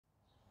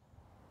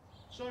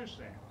So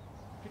Sam,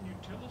 can you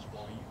tell us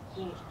why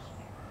you brought us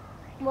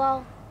here?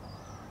 Well,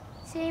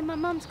 see, my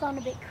mum's gone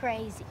a bit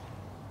crazy.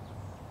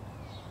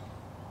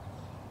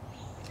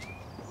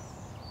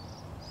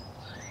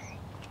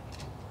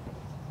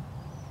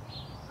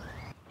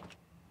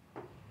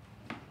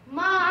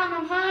 Mum,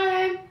 I'm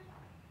home.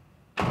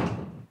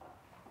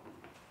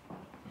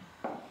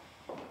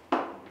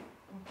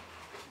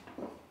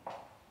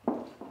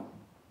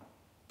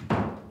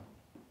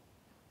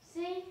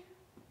 See?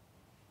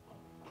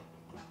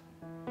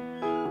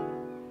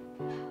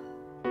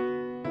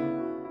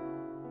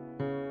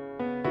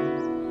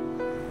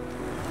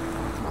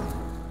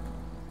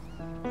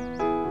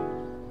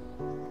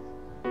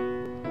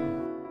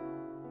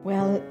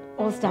 Well, it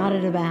all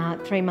started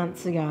about 3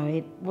 months ago.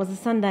 It was a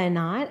Sunday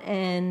night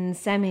and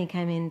Sammy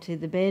came into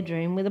the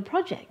bedroom with a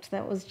project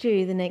that was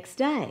due the next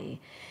day.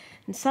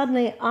 And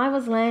suddenly I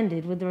was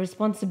landed with the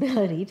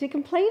responsibility to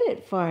complete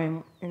it for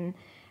him. And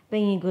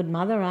being a good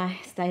mother, I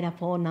stayed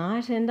up all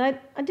night and I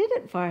did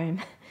it for him.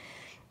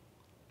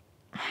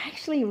 I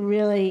actually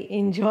really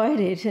enjoyed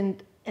it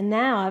and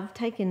now I've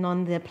taken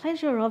on the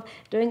pleasure of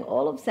doing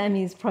all of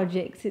Sammy's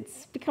projects.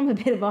 It's become a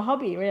bit of a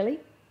hobby, really.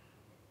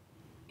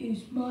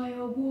 Is my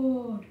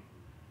award.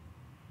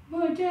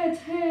 My dad's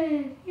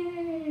head,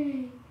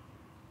 yay!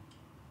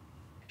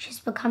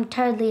 She's become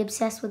totally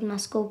obsessed with my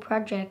school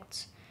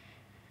projects.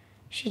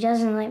 She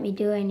doesn't let me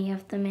do any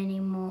of them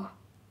anymore.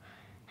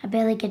 I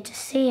barely get to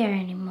see her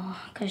anymore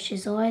because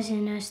she's always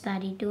in her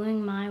study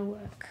doing my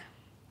work.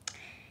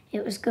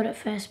 It was good at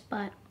first,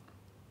 but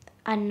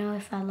I don't know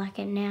if I like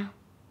it now.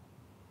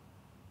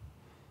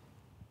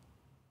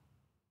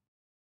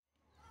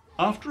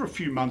 After a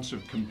few months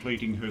of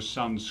completing her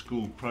son's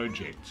school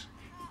projects,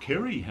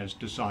 Kerry has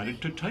decided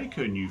to take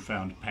her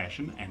newfound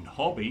passion and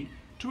hobby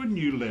to a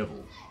new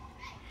level.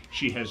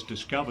 She has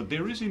discovered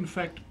there is in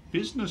fact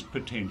business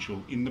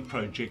potential in the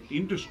project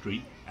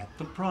industry at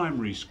the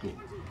primary school.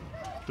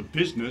 The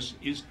business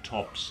is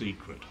top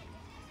secret.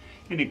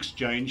 In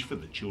exchange for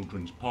the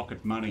children's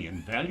pocket money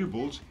and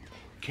valuables,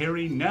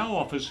 Kerry now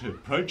offers her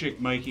project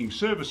making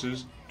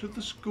services to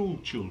the school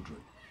children.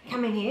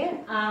 Come in here.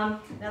 Now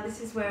this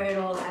is where it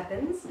all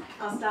happens.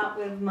 I'll start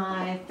with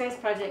my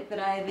first project that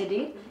I ever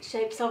did,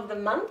 Shapes of the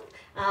Month.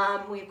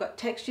 We've got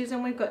textures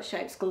and we've got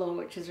shapes galore,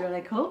 which is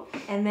really cool.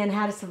 And then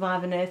How to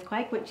Survive an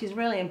Earthquake, which is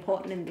really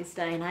important in this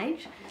day and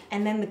age.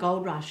 And then the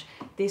Gold Rush.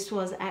 This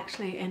was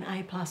actually an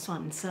A+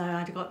 one, so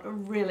I got a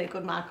really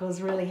good mark. I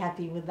was really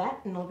happy with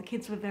that and all the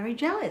kids were very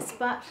jealous.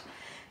 But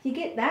you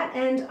get that,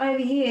 and over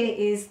here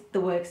is the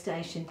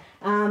workstation.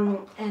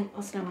 And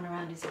also no one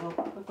around as well.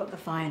 I've got the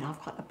phone, I've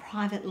got a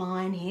private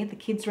line here. The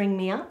kids ring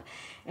me up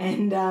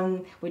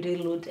and we do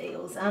little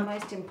deals.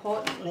 Most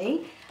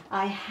importantly,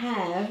 I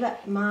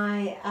have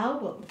my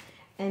album.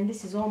 And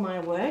this is all my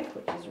work,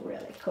 which is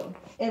really cool.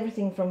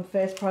 Everything from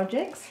first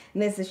projects.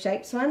 And there's the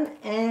shapes one.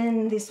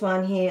 And this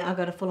one here, I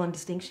got a full-on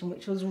distinction,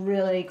 which was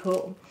really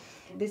cool.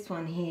 This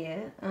one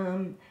here,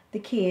 the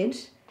kid,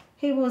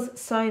 he was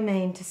so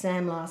mean to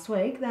Sam last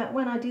week that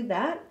when I did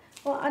that,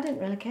 well, I didn't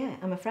really care,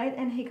 I'm afraid,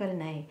 and he got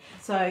an A.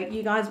 So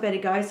you guys better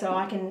go so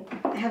I can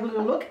have a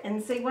little look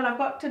and see what I've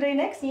got to do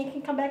next, and you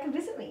can come back and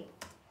visit me.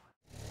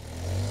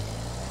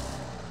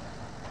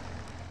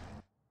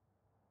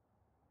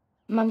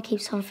 Mum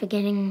keeps on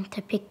forgetting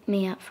to pick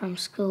me up from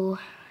school.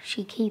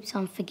 She keeps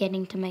on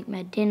forgetting to make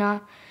my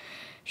dinner.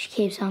 She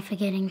keeps on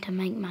forgetting to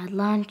make my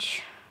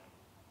lunch.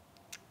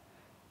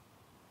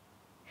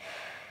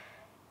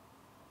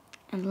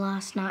 And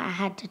last night I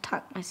had to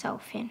tuck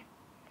myself in.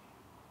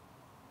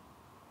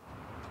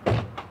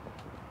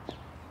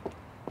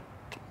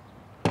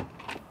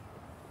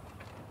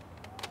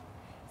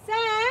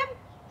 Sam?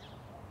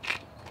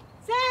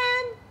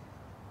 Sam?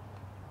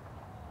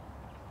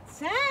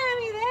 Sam, are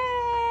you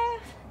there?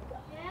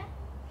 Yeah?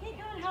 Can you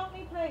come and help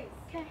me, please?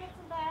 Okay. Get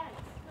some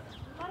bags.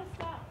 A lot of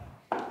stuff.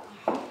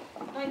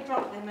 Don't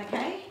drop them,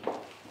 okay?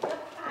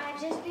 I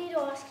just need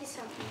to ask you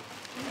something.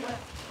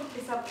 Put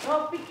this up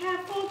top. Be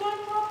careful,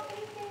 don't drop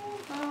anything.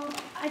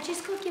 I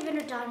just got given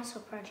a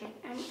dinosaur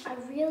project and I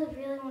really,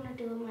 really want to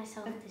do it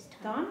myself this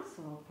time.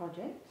 Dinosaur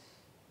project?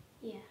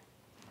 Yeah.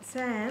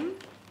 Sam,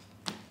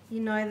 you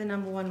know the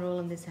 #1 rule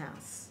in this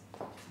house.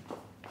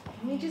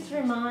 Let me just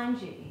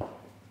remind you.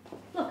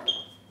 Look,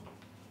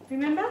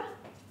 remember?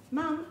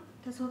 Mum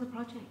does all the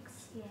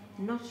projects. Yeah.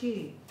 Not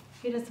you.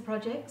 Who does the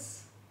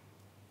projects?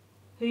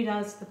 Who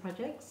does the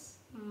projects?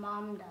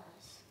 Mum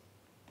does.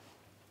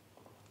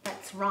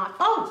 That's right.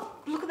 Oh,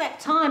 look at that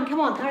time. Come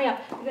on, hurry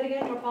up. We've got to go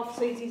and drop off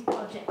Susie's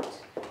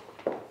project.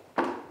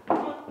 Come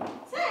on.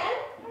 Sam,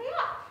 hurry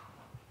up.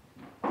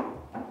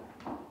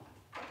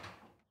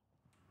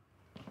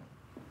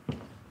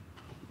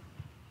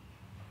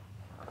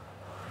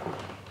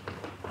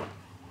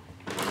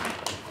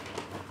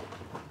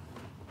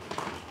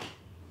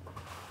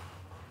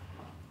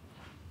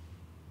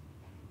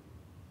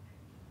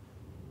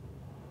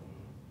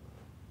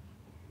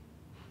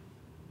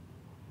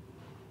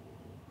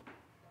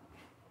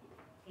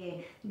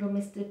 Here, little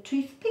Mr.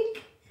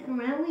 Toothpick, and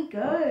around we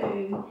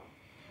go.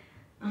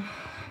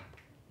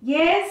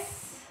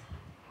 Yes,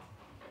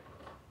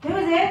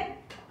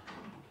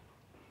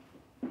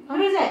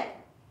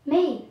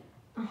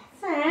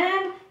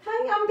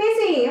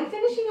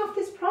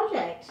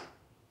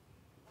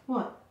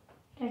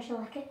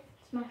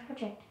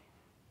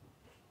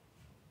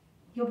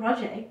 Your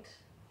project?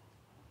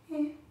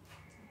 Yeah.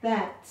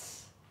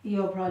 That's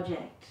your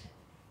project.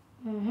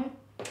 Mm-hmm.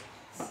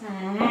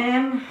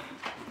 Sam.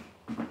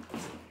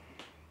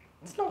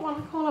 It's not what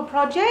I call a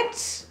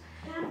project.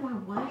 Get out of my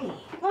way.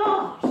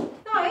 God.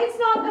 No, it's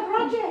not a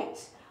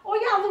project. Or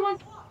your other one.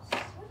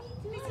 What are you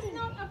doing? This is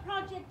not a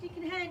project you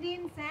can hand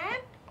in,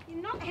 Sam.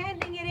 You're not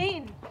handing it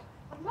in.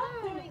 I'm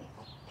not doing it.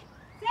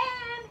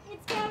 Sam,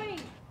 it's going.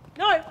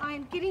 No,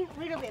 I'm getting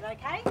rid of it,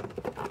 okay?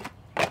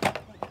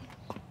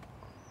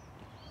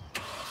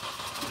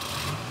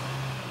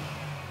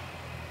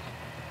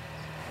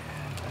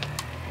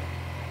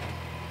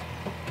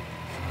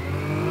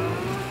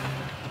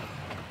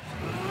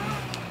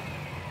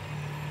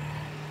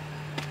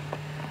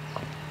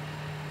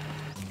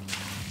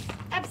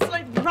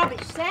 Absolute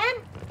rubbish, Sam.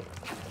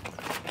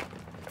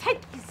 Take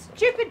your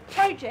stupid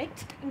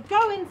project and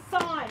go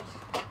inside.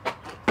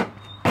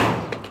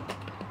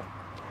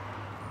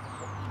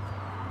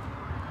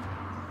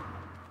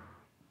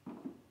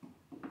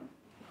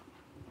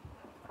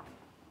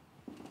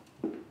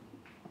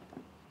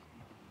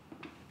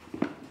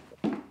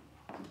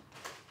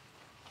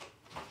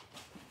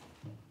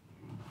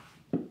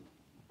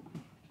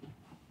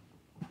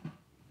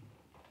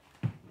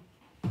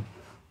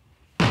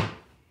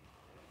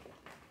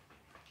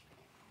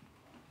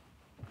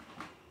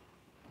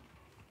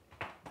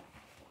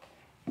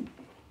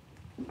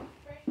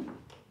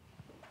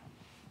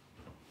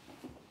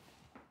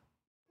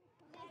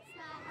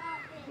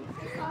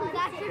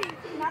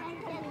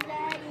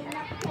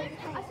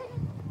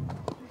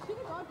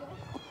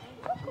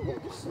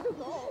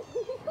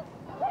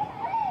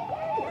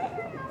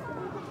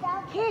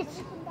 Kit! Kit!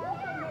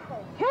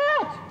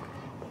 Kit!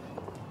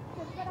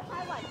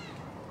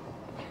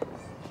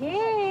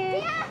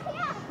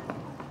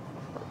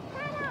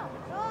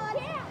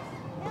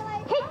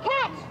 Kit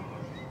Kat!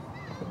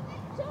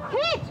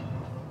 Kit!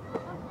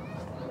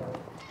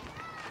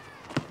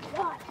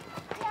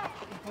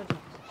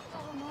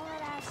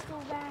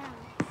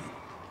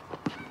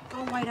 Go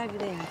and wait over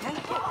there, okay?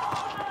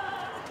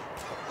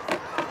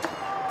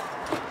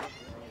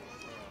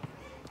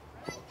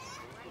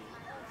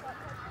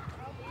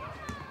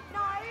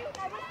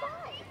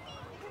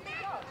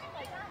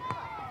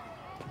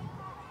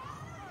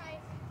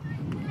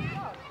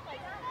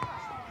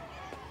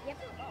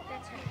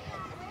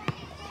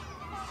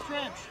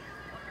 Stretch.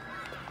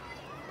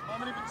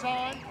 Moment of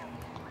time.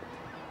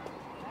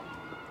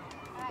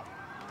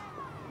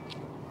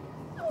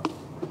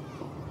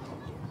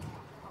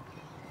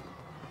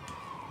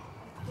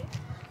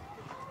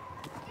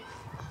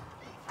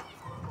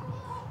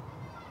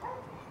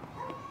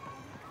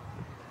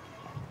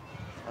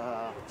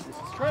 This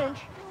is Trench.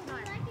 No.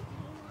 Your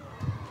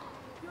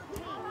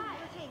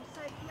team.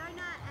 So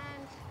Fiona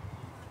and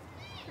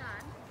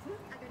Sean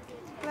are going to be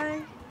a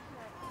team.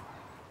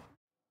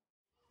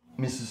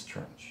 Mrs.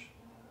 Trench.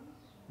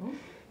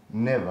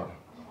 Never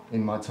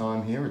in my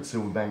time here at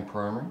Silverbank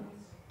Primary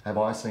have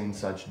I seen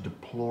such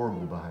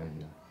deplorable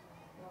behaviour.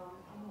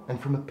 And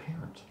from a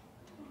parent.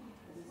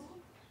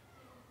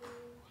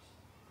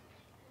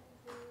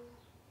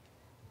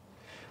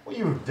 What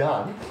you have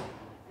done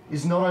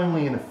is not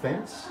only an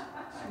offence,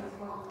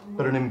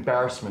 but an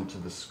embarrassment to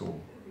the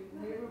school.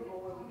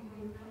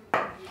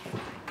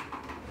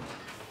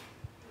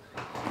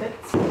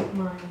 That's not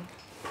mine.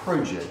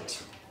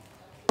 Project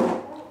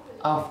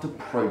after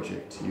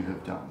project you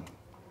have done.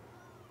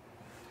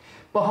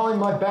 Behind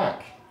my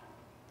back.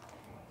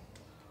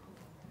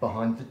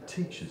 Behind the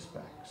teachers'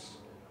 backs.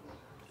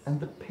 And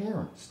the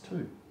parents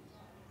too.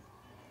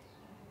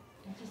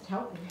 Just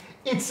help me.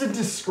 It's a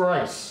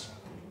disgrace.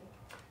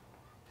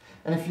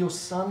 And if your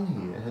son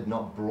here had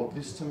not brought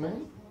this to me,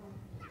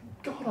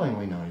 God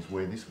only knows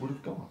where this would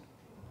have gone.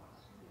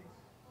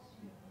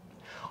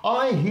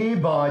 I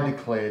hereby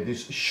declare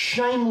this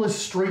shameless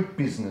street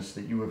business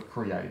that you have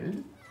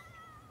created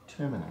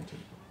terminated.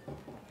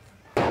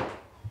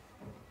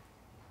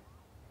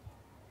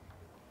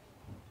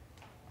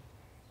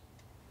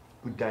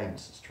 Good day,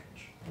 Mrs.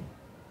 Trench.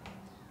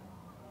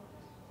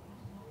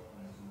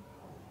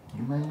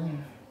 You may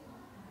leave.